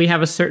have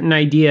a certain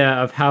idea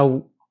of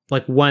how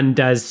like one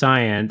does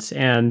science,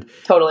 and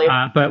totally.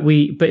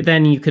 But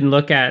then you can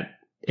look at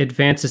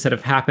advances that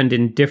have happened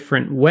in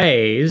different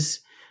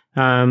ways,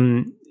 or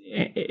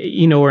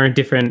in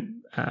different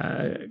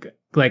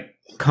like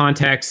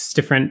contexts,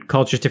 different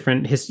cultures,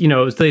 different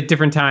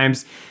different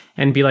times,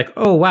 and be like,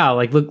 oh wow,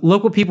 like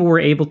look what people were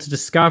able to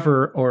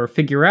discover or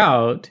figure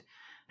out,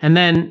 and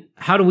then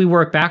how do we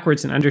work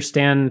backwards and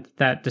understand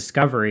that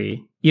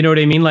discovery? You know what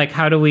I mean? Like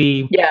how do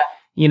we? Yeah.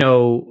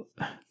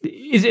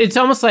 It's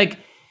almost like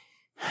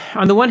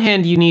on the one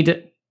hand you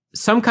need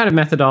some kind of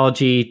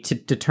methodology to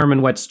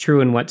determine what's true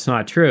and what's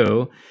not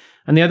true.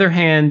 On the other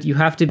hand, you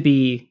have to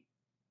be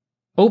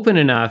open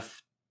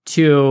enough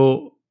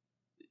to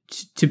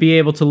be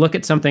able to look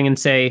at something and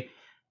say,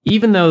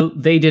 even though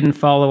they didn't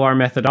follow our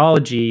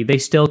methodology, they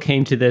still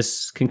came to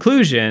this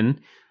conclusion.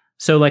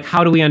 So like,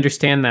 how do we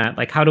understand that?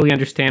 Like, how do we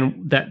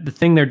understand that the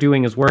thing they're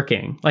doing is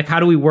working? Like, how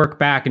do we work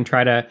back and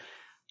try to,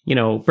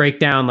 break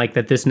down like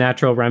that this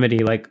natural remedy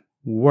like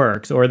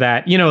works, or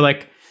that,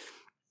 like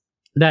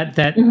that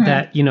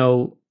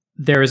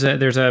there's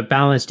a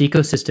balanced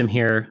ecosystem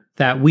here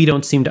that we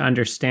don't seem to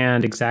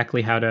understand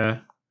exactly how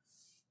to,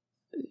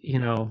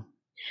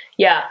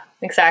 Yeah,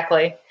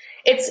 exactly.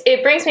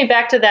 It brings me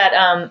back to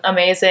that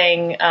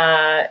amazing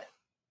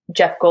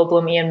Jeff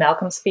Goldblum, Ian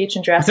Malcolm speech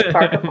in Jurassic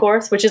Park, of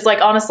course, which is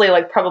like honestly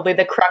like probably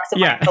the crux of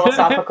like,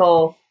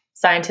 philosophical,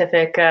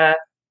 scientific,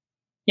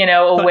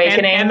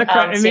 awakening. And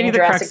maybe the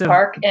Jurassic crux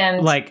Park of,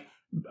 and like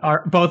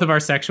both of our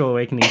sexual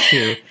awakenings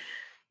too.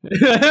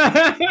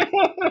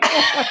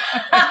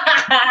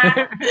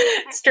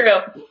 It's true.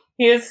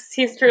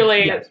 He's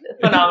truly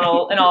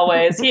phenomenal in all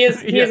ways. He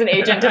is an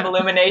agent of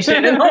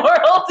illumination in the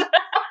world.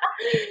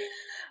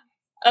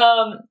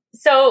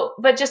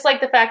 But just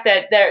like the fact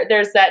that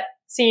there's that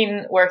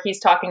scene where he's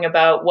talking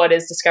about what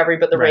is discovery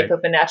but the rape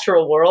of the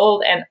natural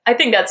world, and I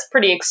think that's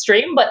pretty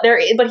extreme, but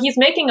he's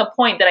making a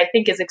point that I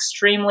think is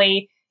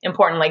extremely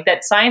important, like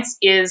that science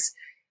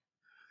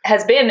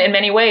has been in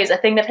many ways a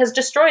thing that has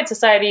destroyed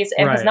societies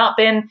and has not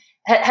been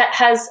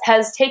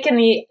has taken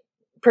the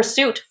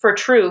pursuit for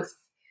truth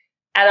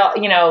at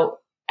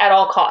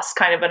all costs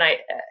kind of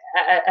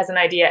as an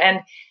idea. And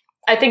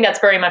I think that's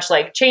very much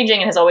like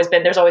changing, and there's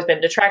always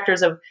been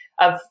detractors of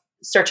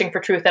searching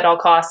for truth at all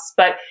costs.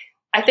 But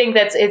I think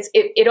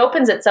it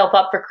opens itself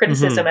up for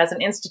criticism as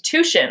an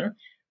institution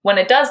when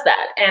it does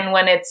that. And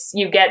when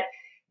you get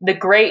the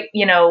great,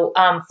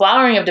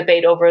 flowering of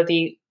debate over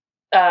the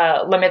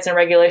limits and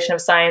regulation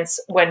of science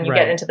when you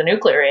get into the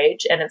nuclear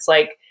age. And it's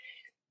like,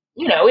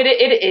 you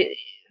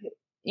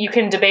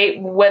can debate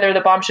whether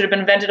the bomb should have been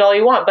invented all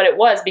you want, but it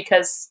was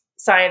because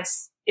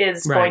science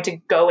is going to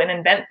go and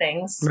invent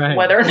things,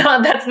 whether or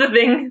not that's the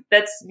thing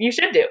you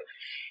should do.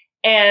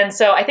 And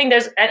so I think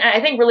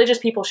I think religious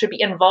people should be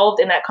involved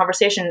in that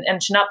conversation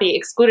and should not be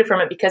excluded from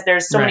it, because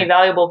there's so many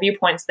valuable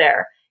viewpoints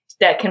there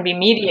that can be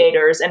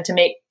mediators and to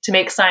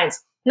make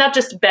science not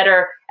just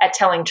better at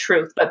telling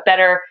truth, but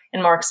better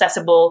and more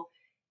accessible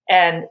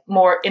and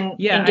more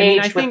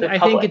engaged with the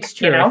public. I think it's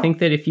true. I think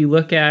that if you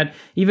look at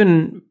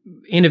even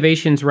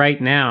innovations right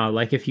now,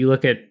 like if you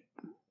look at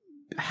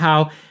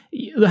how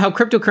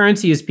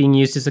cryptocurrency is being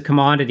used as a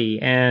commodity,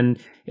 and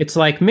it's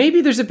like maybe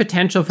there's a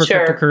potential for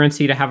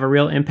cryptocurrency to have a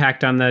real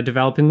impact on the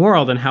developing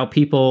world and how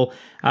people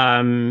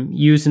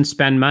use and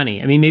spend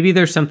money. I mean, maybe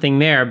there's something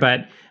there,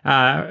 but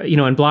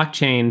in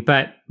blockchain,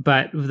 but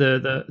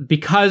the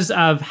because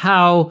of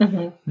how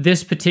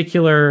this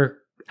particular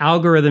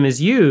algorithm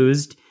is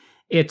used,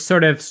 it's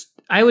sort of,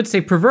 I would say,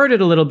 perverted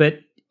a little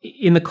bit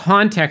in the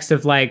context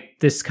of like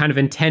this kind of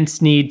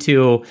intense need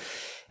to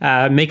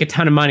make a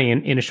ton of money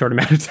in a short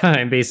amount of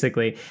time,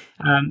 basically.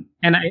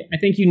 And I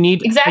think you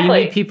need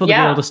people to be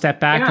able to step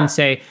back and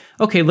say,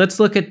 okay, let's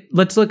look at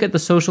the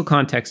social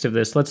context of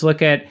this. Let's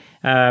look at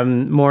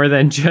more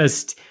than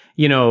just,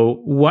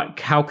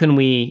 how can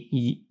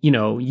we,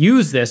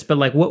 use this, but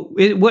like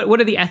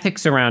what are the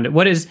ethics around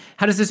it?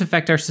 How does this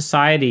affect our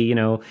society?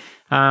 And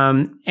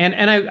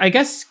I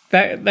guess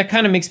that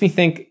kind of makes me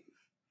think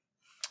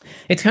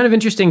it's kind of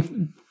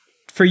interesting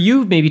for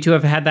you maybe to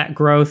have had that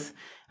growth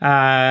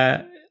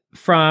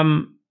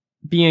from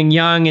being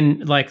young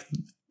and like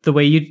the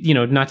way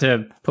not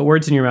to put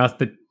words in your mouth,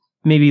 but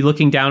maybe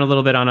looking down a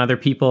little bit on other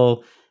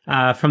people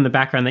from the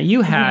background that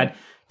you had,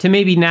 to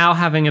maybe now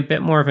having a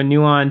bit more of a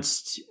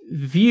nuanced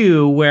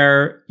view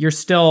where you're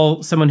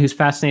still someone who's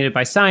fascinated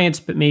by science,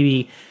 but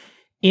maybe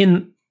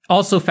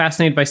also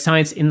fascinated by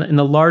science in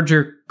the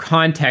larger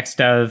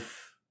context of,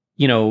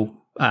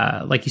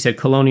 like you said,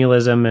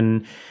 colonialism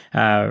and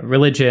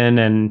religion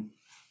and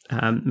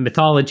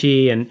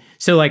mythology. And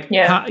so like,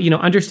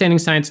 understanding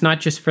science,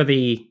 not just for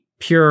the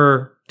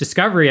pure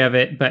discovery of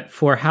it, but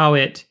for how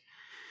it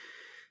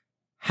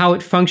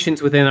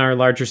functions within our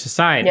larger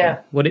society,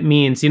 what it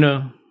means,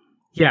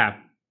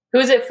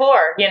 who's it for?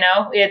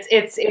 It's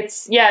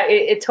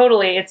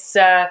totally, it's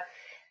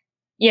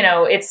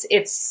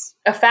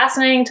a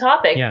fascinating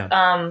topic.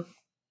 And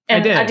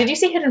did you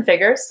see Hidden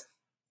Figures?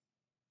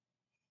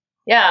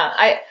 Yeah.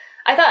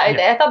 I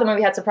thought the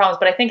movie had some problems,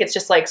 but I think it's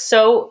just like,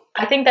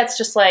 I think that's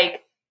just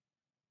like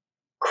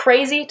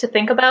crazy to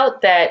think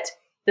about, that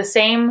the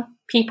same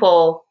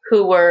people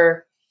who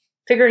were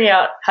figuring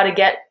out how to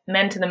get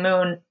men to the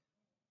moon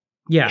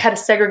had a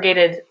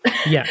segregated,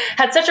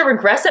 had such a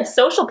regressive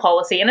social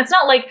policy. And it's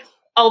not like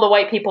all the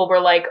white people were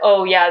like,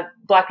 oh yeah,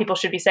 black people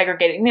should be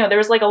segregated. There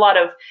was like a lot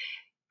of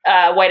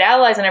white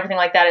allies and everything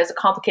like that. It's a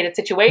complicated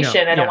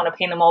situation. I don't want to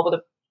paint them all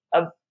with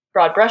a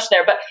broad brush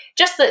there, but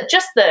just the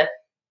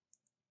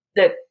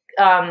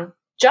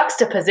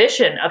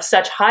juxtaposition of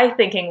such high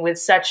thinking with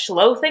such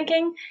low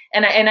thinking.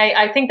 And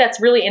I think that's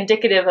really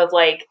indicative of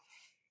like,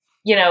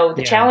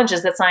 the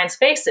challenges that science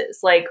faces.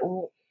 Like,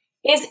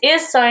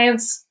 is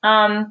science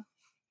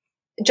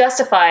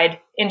justified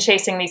in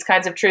chasing these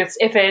kinds of truths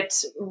if it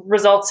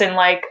results in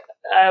like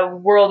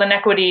world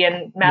inequity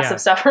and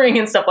massive suffering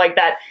and stuff like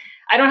that.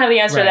 I don't have the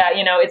answer to that.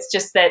 It's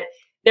just that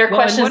there are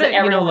questions that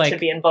everyone should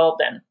be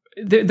involved in.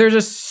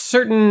 There's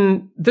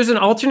an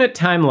alternate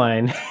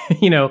timeline,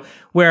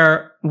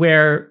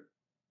 where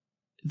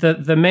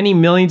the many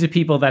millions of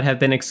people that have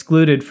been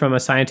excluded from a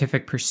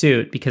scientific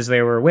pursuit because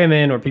they were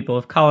women or people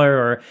of color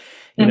or,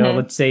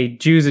 let's say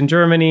Jews in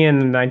Germany in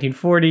the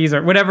 1940s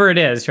or whatever it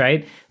is,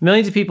 right?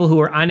 Millions of people who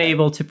were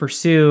unable to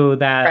pursue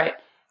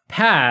that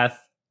path,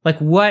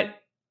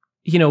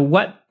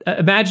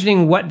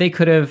 imagining what they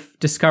could have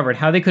discovered,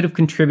 how they could have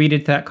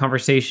contributed to that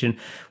conversation,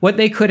 what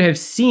they could have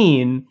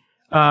seen,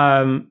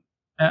 that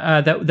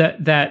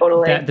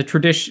the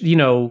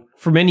tradition,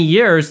 for many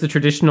years, the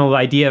traditional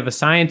idea of a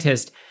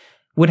scientist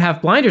would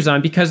have blinders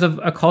on because of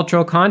a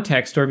cultural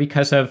context or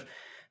because of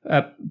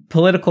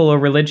political or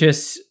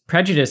religious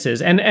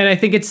prejudices. And I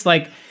think it's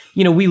like,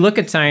 we look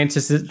at science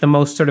as the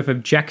most sort of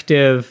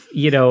objective,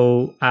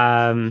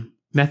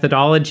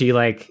 methodology,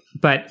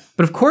 but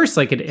of course,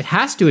 it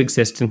has to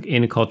exist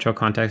in a cultural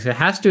context. It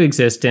has to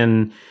exist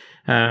in,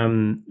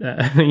 So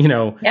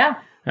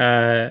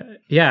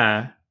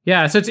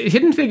it's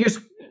Hidden Figures.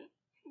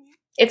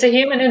 It's a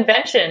human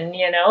invention,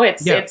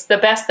 it's the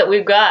best that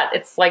we've got.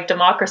 It's like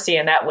democracy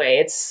in that way.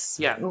 It's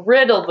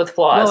riddled with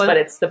flaws, but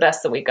it's the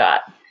best that we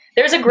got.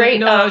 There's a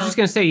great... I was just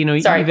going to say,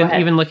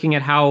 even looking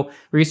at how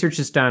research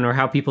is done or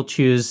how people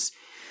choose,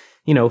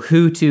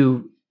 who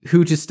to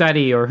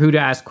study or who to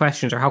ask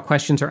questions or how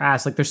questions are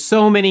asked. There's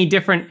so many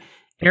different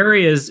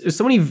areas,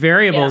 so many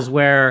variables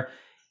where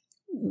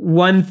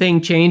one thing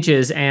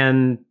changes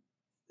and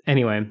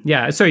anyway.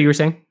 Yeah. Sorry, you were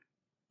saying?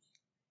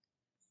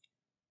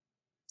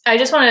 I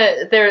just want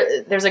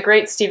to, there's a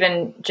great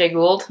Stephen Jay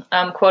Gould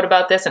quote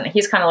about this, and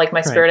he's kind of like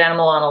my spirit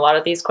animal on a lot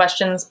of these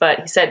questions,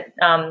 but he said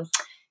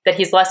that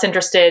he's less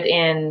interested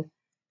in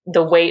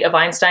the weight of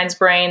Einstein's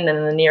brain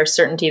than the near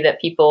certainty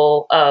that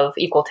people of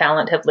equal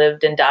talent have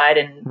lived and died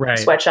in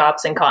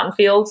sweatshops and cotton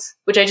fields,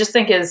 which I just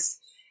think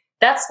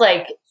that's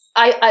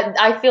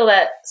I feel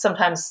that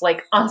sometimes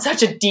on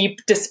such a deep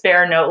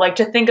despair note,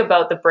 to think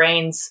about the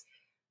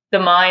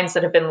minds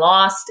that have been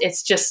lost.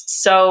 It's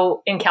just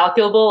so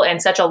incalculable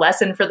and such a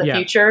lesson for the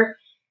future.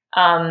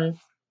 I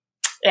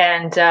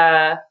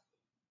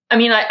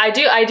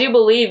do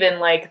believe in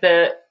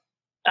the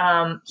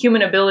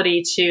human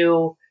ability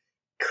to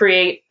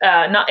create,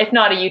 if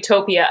not a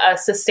utopia, a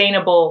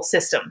sustainable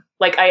system.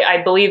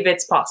 I believe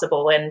it's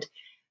possible, and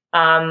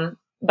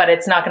but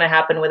it's not going to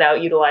happen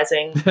without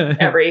utilizing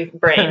every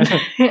brain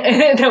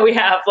that we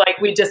have.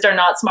 We just are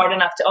not smart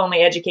enough to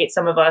only educate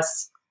some of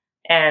us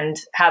and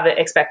have it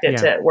expected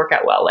to work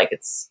out well.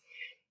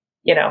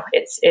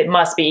 It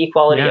must be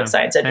equality of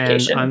science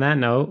education. And on that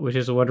note, which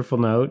is a wonderful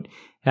note,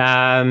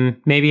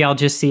 maybe I'll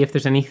just see if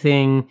there's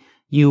anything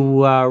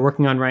you are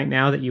working on right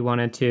now that you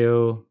wanted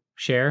to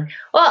share.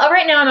 Well,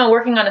 right now I'm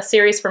working on a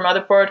series for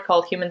Motherboard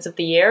called Humans of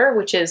the Year,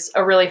 which is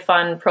a really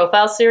fun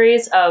profile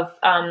series of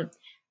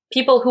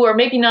people who are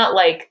maybe not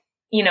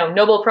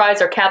Nobel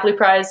Prize or Kavli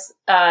Prize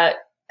at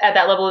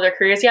that level of their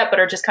careers yet, but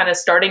are just kind of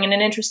starting in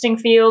an interesting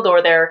field,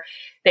 or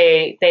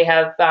they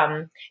have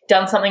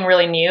done something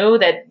really new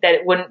that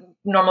wouldn't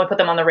normally put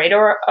them on the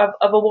radar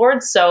of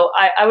awards. So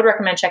I would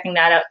recommend checking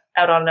that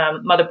out on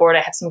Motherboard.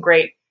 I have some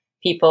great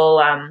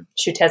people.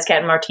 Shutez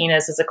Cat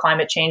Martinez is a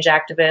climate change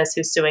activist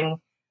who's suing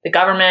the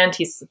government.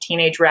 He's a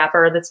teenage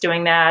rapper that's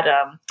doing that.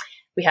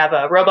 We have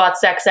a robot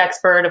sex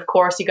expert. Of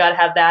course, you got to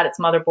have that. It's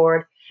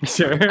Motherboard.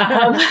 Sure.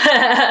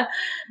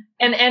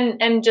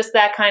 And just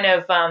that kind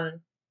of,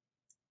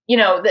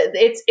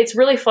 it's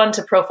really fun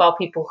to profile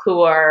people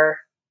who are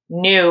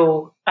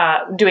new,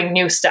 doing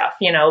new stuff,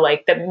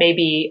 that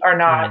maybe are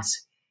not,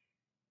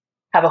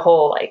 have a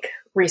whole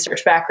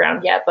research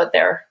background yet, but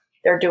they're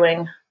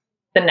doing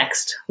the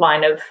next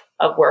line of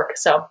work.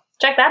 So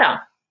check that out.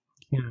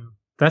 Yeah,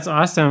 that's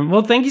awesome.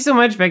 Well, thank you so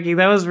much, Becky.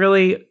 That was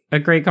really a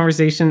great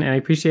conversation and I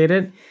appreciate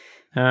it.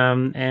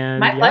 And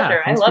my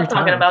pleasure. I love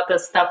talking about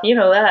this stuff. You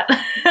know that.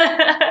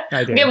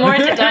 I do. We'll get more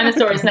into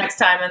dinosaurs next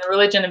time and the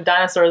religion of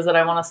dinosaurs that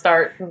I want to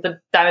start, the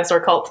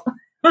dinosaur cult.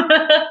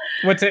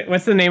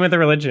 What's the name of the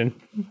religion?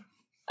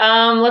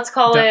 Let's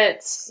call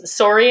it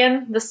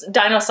Saurian. This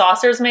Dino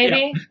Saucers,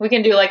 maybe. Yeah. We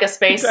can do a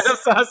space. Dino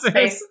Saucers.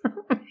 Space.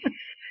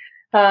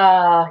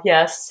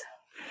 Yes.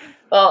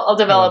 Well, I'll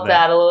develop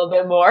that a little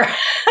bit more.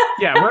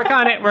 Yeah, work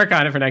on it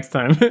for next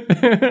time.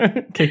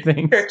 Okay,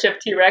 thanks. Sure,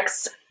 Chip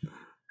T-Rex.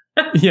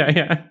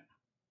 Yeah.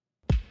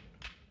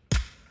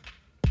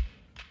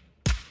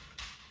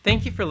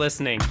 Thank you for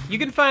listening. You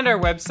can find our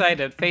website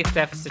at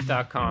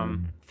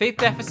faithdeficit.com. Faith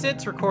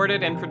Deficit's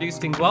recorded and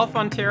produced in Guelph,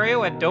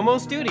 Ontario at Domo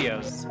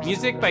Studios.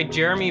 Music by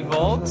Jeremy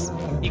Volz.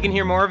 You can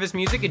hear more of his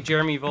music at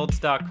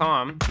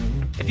jeremyvolz.com.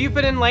 If you've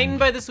been enlightened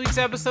by this week's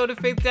episode of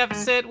Faith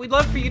Deficit, we'd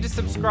love for you to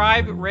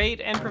subscribe,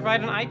 rate, and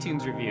provide an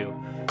iTunes review.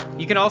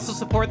 You can also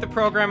support the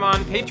program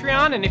on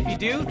Patreon, and if you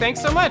do,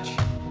 thanks so much.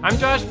 I'm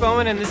Josh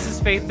Bowman, and this is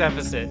Faith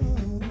Deficit.